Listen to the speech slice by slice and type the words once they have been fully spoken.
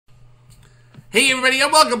Hey everybody,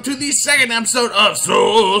 and welcome to the second episode of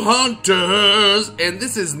Soul Hunters. And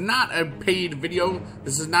this is not a paid video.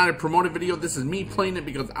 This is not a promoted video. This is me playing it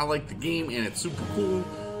because I like the game and it's super cool.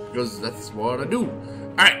 Because that's what I do.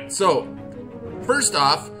 Alright, so first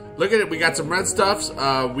off, look at it. We got some red stuffs.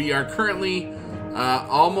 We are currently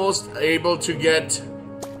almost able to get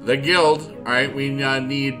the guild. Alright, we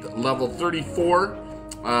need level 34.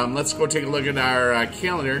 Let's go take a look at our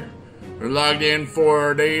calendar. We're logged in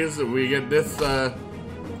 4 days. We get this,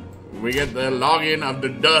 we get the login of the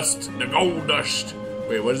dust, the gold dust.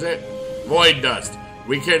 Wait, what is it? Void dust.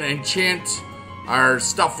 We can enchant our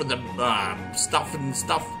stuff with the stuff and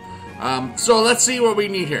stuff. So let's see what we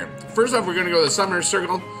need here. First off, we're gonna go to the Summoner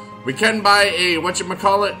Circle. We can buy a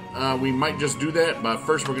whatchamacallit. We might just do that, but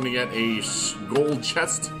first we're gonna get a gold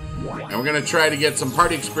chest, and we're gonna try to get some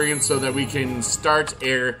party experience so that we can start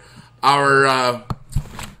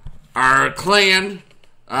our clan,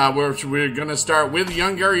 we're gonna start with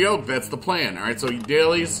YoungGaryOak. That's the plan. Alright, so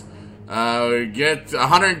dailies, get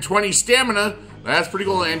 120 stamina. That's pretty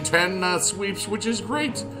cool. And 10 sweeps, which is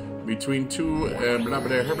great. Between 2 and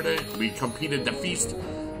we completed the feast.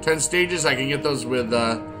 10 stages. I can get those with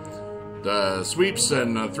the sweeps,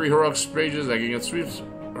 and 3 heroic stages. I can get sweeps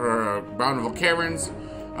or Bountiful Caverns.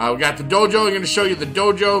 We got the dojo. I'm gonna show you the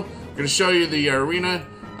dojo. I'm gonna show you the arena.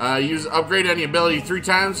 Use upgrade any ability 3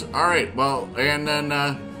 times. Alright, well, and then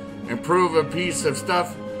improve a piece of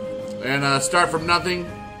stuff and start from nothing.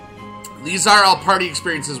 These are all party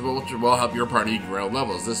experiences which will help your party grow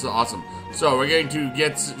levels. This is awesome. So we're going to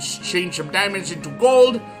change some diamonds into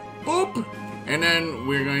gold. Boop. And then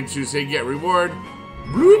we're going to say get reward.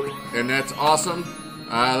 Bloop. And that's awesome.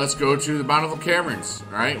 Let's go to the Bountiful Caverns.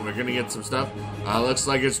 Alright, we're going to get some stuff. Looks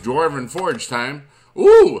like it's Dwarven Forge time.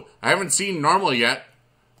 Ooh, I haven't seen normal yet.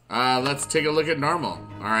 Let's take a look at normal.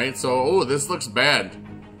 Alright, so, oh, this looks bad.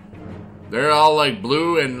 They're all like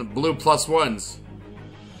blue and blue +1s.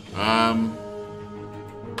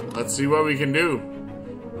 Let's see what we can do.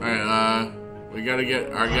 Alright, we gotta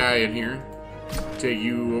get our guy in here. Take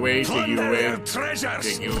you away, take you away.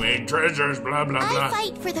 Take you away, treasures, blah, blah, blah. I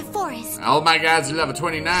fight for the forest. All my guys are level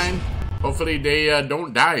 29. Hopefully they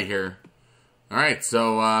don't die here. Alright,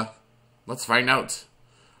 so, let's find out.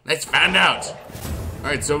 Let's find out.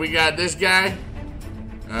 Alright, so we got this guy.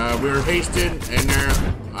 We were hasted, and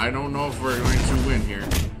I don't know if we're going to win here.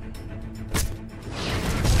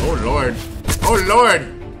 Oh lord. Oh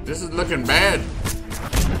lord! This is looking bad.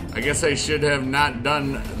 I guess I should have not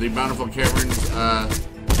done the Bountiful Caverns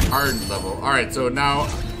hard level. Alright, so now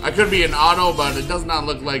I could be an auto, but it does not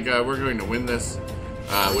look like we're going to win this.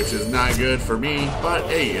 Which is not good for me, but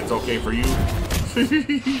hey, it's okay for you.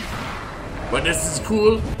 But this is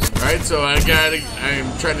cool. Alright, so I'm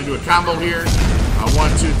trying to do a combo here.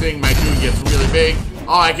 1-2 thing, my dude gets really big.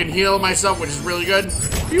 Oh, I can heal myself, which is really good.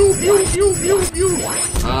 Pew, pew, pew, pew, pew.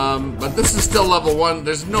 But this is still level 1.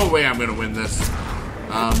 There's no way I'm gonna win this.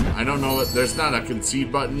 I don't know, there's not a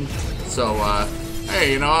concede button. So,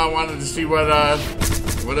 hey, you know, I wanted to see what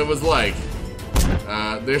it was like.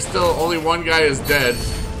 There's still only one guy is dead.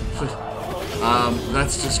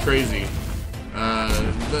 That's just crazy.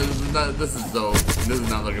 This is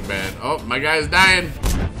not looking bad. Oh, my guy's dying.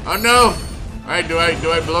 Oh no! Alright, do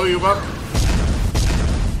I blow you up?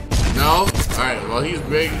 No? Alright, well he's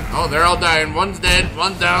big. Oh, they're all dying. One's dead,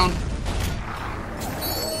 one's down.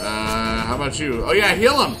 How about you? Oh yeah,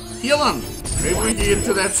 heal him! Heal him! Maybe we can get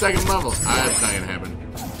to that second level. That's not gonna happen.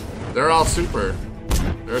 They're all super.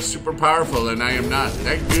 They're super powerful and I am not.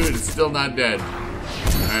 That dude is still not dead.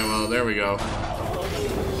 Alright, well there we go.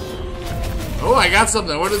 Oh, I got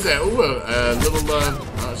something. What is that? Ooh, a little,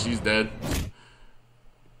 oh, she's dead.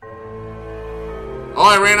 Oh,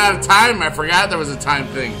 I ran out of time. I forgot there was a time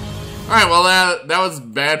thing. Alright, well, that was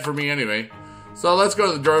bad for me anyway. So, let's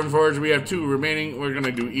go to the Dwarven Forge. We have 2 remaining. We're going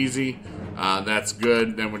to do easy. That's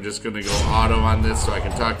good. Then we're just going to go auto on this so I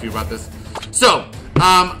can talk to you about this. So,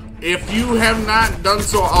 if you have not done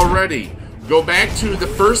so already, go back to the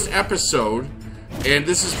first episode. And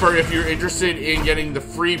this is for if you're interested in getting the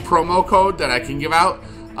free promo code that I can give out,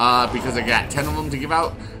 because I got 10 of them to give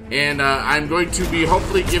out. And I'm going to be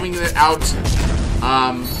hopefully giving it out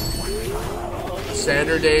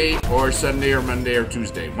Saturday or Sunday or Monday or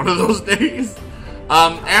Tuesday. One of those days.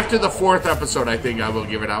 After the 4th episode, I think I will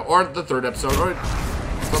give it out. Or the 3rd episode, or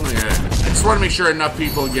something like that. I just want to make sure enough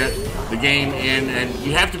people get the game in. And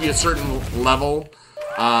you have to be a certain level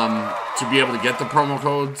to be able to get the promo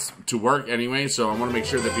codes to work anyway, so I want to make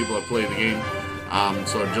sure that people have played the game.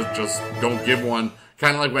 So just don't give one.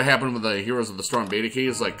 Kind of like what happened with the Heroes of the Storm beta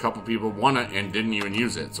keys. Like, a couple people won it and didn't even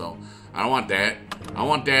use it. So, I don't want that. I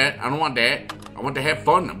want that. I don't want that. I want to have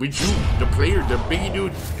fun with you, the player, the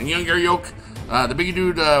bigedude, and YoungGaryOak. The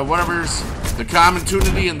bigedude, whatever's the Common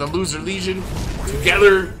Tunity and the Loser Legion.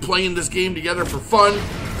 Together, playing this game together for fun.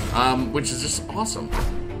 Which is just awesome.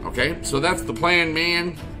 Okay, so that's the plan,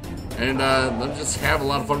 man. And let's just have a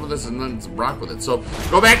lot of fun with this and then rock with it. So,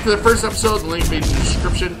 go back to the first episode. The link will be in the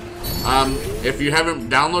description. If you haven't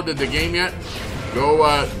downloaded the game yet, go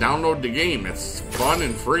download the game. It's fun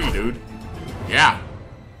and free, dude. Yeah.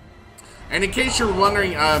 And in case you're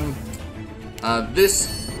wondering,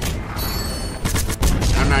 this...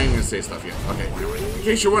 I'm not even going to say stuff yet. Okay. In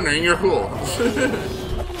case you're wondering, you're cool.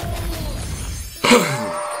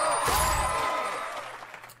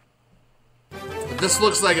 This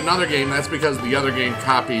looks like another game. That's because the other game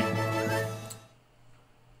copied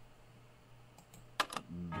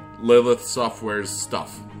Lilith Software's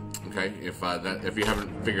stuff. Okay, if you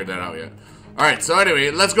haven't figured that out yet. All right, so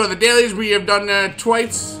anyway, let's go to the dailies. We have done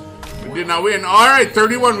twice. We did not win. All right,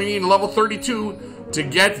 31. We need level 32 to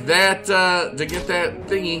get that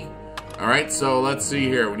thingy. All right, so let's see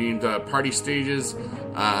here. We need party stages. Do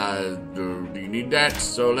you need that?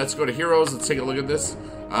 So let's go to heroes. Let's take a look at this.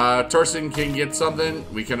 Torsten can get something.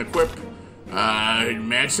 We can equip.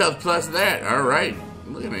 Match health plus that. All right.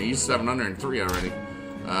 Look at that. He's 703 already.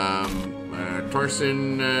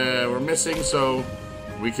 Torsten, we're missing, so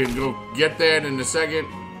we can go get that in a second.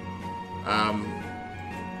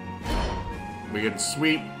 We can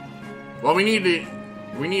sweep. Well, we need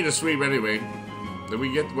a sweep anyway. Did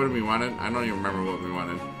we get what we wanted? I don't even remember what we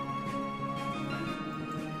wanted.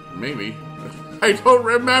 Maybe. I don't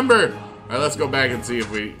remember. All right, let's go back and see if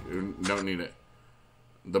we don't need it.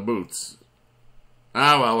 The boots.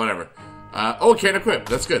 Ah, well, whatever. Oh, can't equip.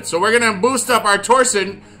 That's good. So we're going to boost up our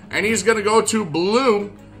Torsten, and he's going to go to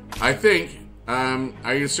blue, I think.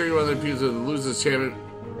 Are you sure you want the piece to lose this champion?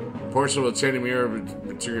 Portion will change mirror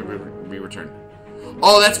material be returned.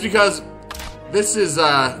 Oh, that's because this is,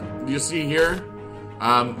 you see here,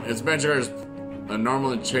 it's mentioned as a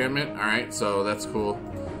normal enchantment. All right, so that's cool.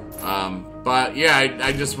 But yeah,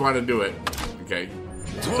 I just want to do it. Okay.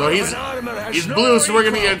 So he's blue, so we're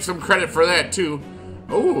gonna get some credit for that too.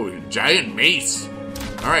 Oh, giant mace.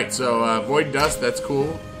 All right, so void dust. That's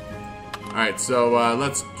cool. All right, so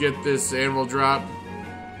let's get this anvil drop.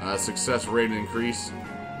 Success rate increase.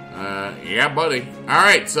 Yeah, buddy. All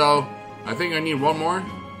right, so I think I need one more.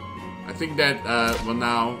 I think that will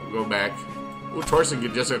now go back. Ooh, Torsten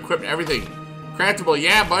can just equip everything. Craftable,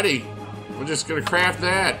 yeah, buddy. We're just gonna craft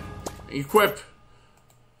that. Equip.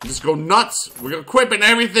 Just go nuts. We're gonna equip and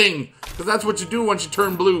everything, because that's what you do once you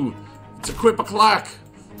turn blue. It's equip o'clock.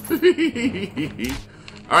 All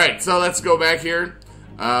right, so let's go back here.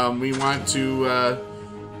 We want to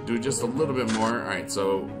do just a little bit more. All right,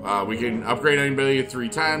 so we can upgrade anybody 3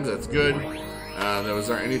 times. That's good. Was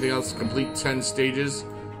there anything else? Complete 10 stages.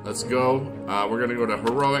 Let's go. We're gonna go to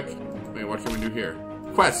heroic. Wait, what can we do here?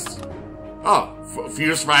 Quests. Oh,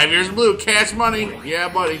 fuse 5 years blue. Cash money. Yeah,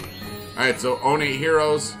 buddy. All right, so own 8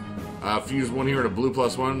 heroes. Fuse 1 hero to blue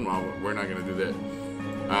 +1. Well, we're not gonna do that.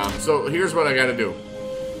 So here's what I gotta do.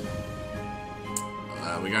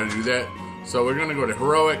 We gotta do that. So we're gonna go to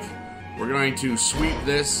heroic. We're going to sweep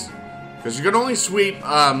this, because you can only sweep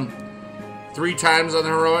 3 times on the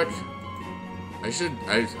heroic.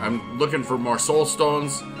 I'm looking for more soul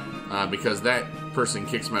stones, because that person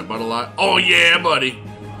kicks my butt a lot. Oh yeah, buddy.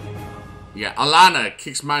 Yeah, Alana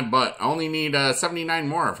kicks my butt. I only need 79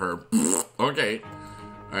 more of her. Okay.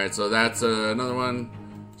 Alright, so that's another one.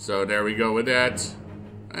 So there we go with that.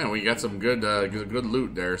 And we got some good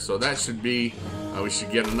loot there. So that should be, we should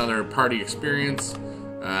get another party experience.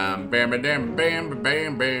 Bam, bam, bam, bam,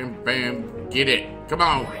 bam, bam, bam. Get it. Come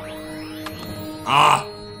on.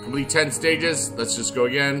 Complete 10 stages. Let's just go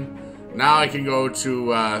again. Now I can go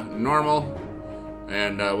to normal.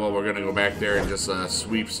 And, well, we're going to go back there and just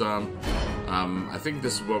sweep some. I think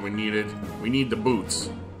this is what we needed. We need the boots.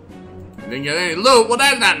 Didn't get any loot. Well,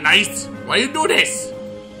 that's not nice. Why you do this?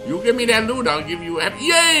 You give me that loot, I'll give you...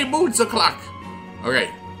 Yay! Boots o'clock! Okay.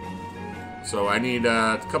 So I need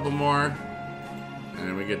a couple more. And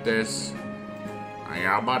then we get this.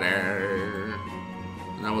 Yeah, buddy.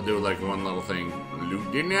 And then we'll do like one little thing.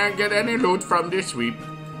 Loot. Didn't I get any loot from this sweep?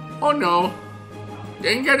 Oh, no.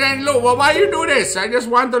 Didn't get any loot. Well, why you do this? I just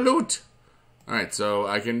want the loot. Alright, so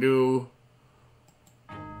I can do...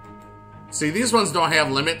 See, these ones don't have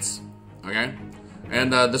limits. Okay?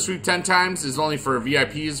 And the sweep 10 times is only for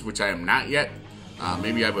VIPs, which I am not yet.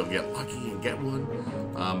 Maybe I will get lucky and get one.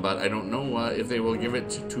 But I don't know if they will give it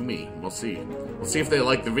to me. We'll see. We'll see if they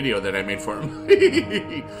like the video that I made for them.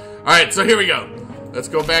 Alright, so here we go. Let's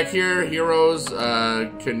go back here. Heroes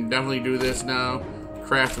can definitely do this now.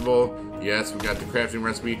 Craftable. Yes, we got the crafting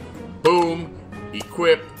recipe. Boom.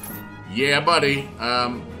 Equip. Yeah, buddy.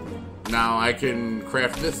 Now I can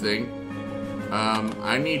craft this thing.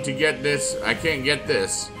 I need to get this. I can't get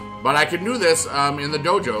this. But I can do this in the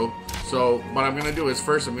dojo. So what I'm going to do is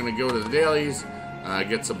first I'm going to go to the dailies.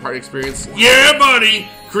 Get some party experience. Yeah, buddy!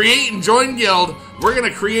 Create and join guild. We're going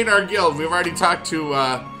to create our guild. We've already talked to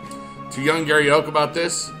YoungGaryOak about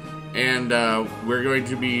this. And we're going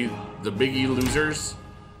to be the BIGE losers.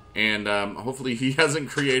 And hopefully he hasn't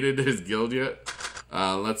created his guild yet.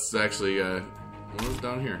 Let's actually... what's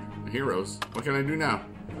down here? Heroes. What can I do now?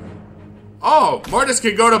 Oh! Mortis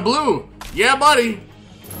can go to blue! Yeah, buddy!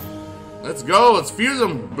 Let's go. Let's fuse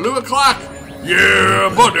them. Blue o'clock.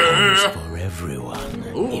 Yeah, buddy! For everyone,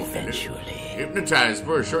 eventually. Hypnotize.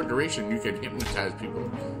 For a short duration, you can hypnotize people.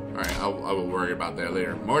 Alright, I will worry about that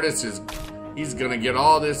later. Mortis is... He's gonna get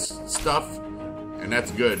all this stuff. And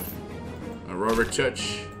that's good. A rover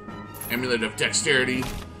touch. Amulet of dexterity.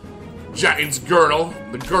 Giant's girdle.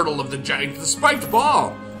 The girdle of the giant. The spiked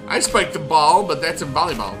ball. I spiked the ball, but that's in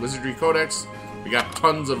volleyball. Wizardry Codex. We got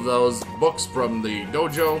tons of those books from the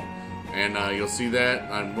dojo. And you'll see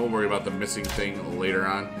that. And we'll worry about the missing thing later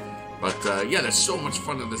on. But yeah, there's so much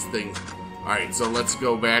fun in this thing. Alright, so let's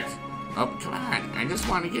go back. Oh, come on. I just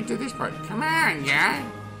want to get to this part. Come on, yeah.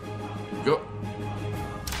 Go.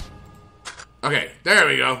 Okay, there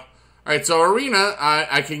we go. Alright, so arena,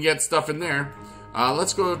 I can get stuff in there.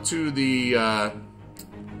 Let's go to the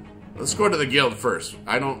guild first.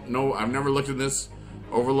 I don't know. I've never looked at this.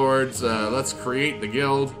 Overlords. Let's create the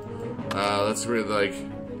guild. Let's read like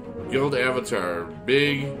guild avatar.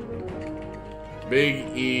 BIGE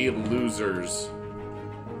losers.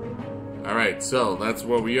 All right, so that's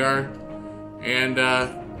what we are. And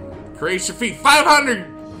creation fee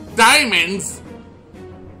 500 diamonds.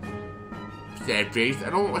 Sad face. I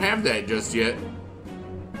don't have that just yet.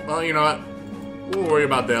 Well, you know what? We'll worry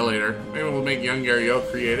about that later. Maybe we'll make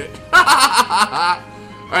YoungGaryOak create it.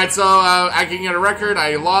 Alright, so I can get a record.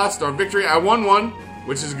 I lost, or victory. I won one,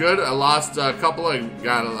 which is good. I lost a couple. I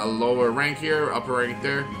got a lower rank here, upper rank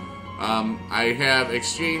there. I have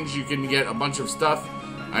exchange. You can get a bunch of stuff.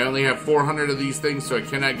 I only have 400 of these things, so I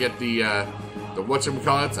cannot get the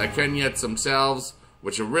whatchamacallits. I can get some salves,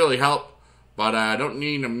 which will really help, but I don't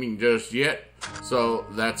need them just yet. So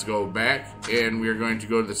let's go back, and we're going to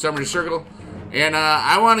go to the Summoner Circle. And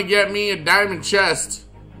I want to get me a diamond chest.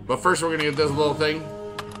 But first we're going to get this little thing.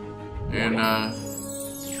 And,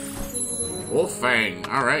 Wolf Fang.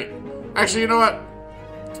 Alright. Actually, you know what?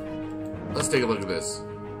 Let's take a look at this.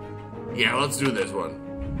 Yeah, let's do this one.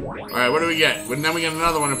 Alright, what do we get? And then we get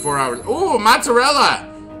another one in 4 hours. Ooh, mozzarella!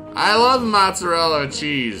 I love mozzarella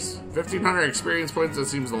cheese. 1,500 experience points, that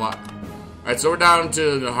seems a lot. Alright, so we're down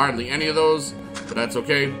to hardly any of those. But that's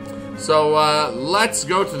okay. So, let's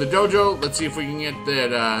go to the dojo. Let's see if we can get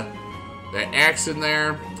that axe in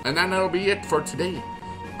there. And then that'll be it for today.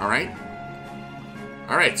 Alright?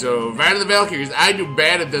 Alright, so Ride of the Valkyries. I do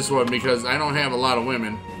bad at this one because I don't have a lot of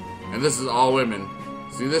women. And this is all women.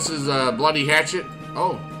 See, this is Bloody Hatchet.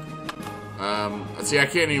 Oh. See, I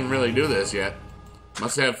can't even really do this yet.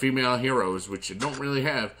 Must have female heroes, which I don't really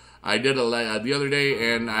have. I did the other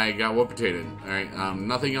day, and I got whoop-potated. Alright,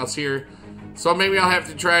 nothing else here. So maybe I'll have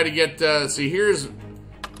to try to get, see,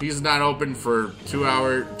 he's not open for 2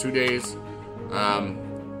 days.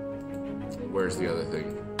 Where's the other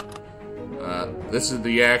thing? This is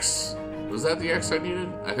the axe. Was that the axe I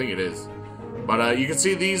needed? I think it is. But, you can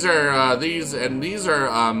see these are, these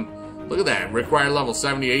are, look at that, required level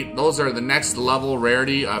 78. Those are the next level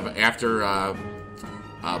rarity of after,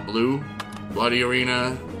 blue, bloody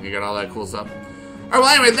arena. You got all that cool stuff. Alright,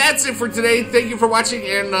 well, anyway, that's it for today. Thank you for watching,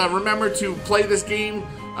 and remember to play this game.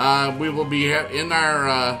 We will be in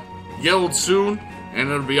our guild soon, and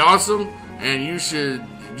it'll be awesome. And you should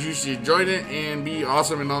join it and be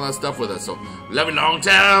awesome and all that stuff with us. So, love you long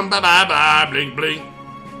time. Bye bye bye. Blink blink.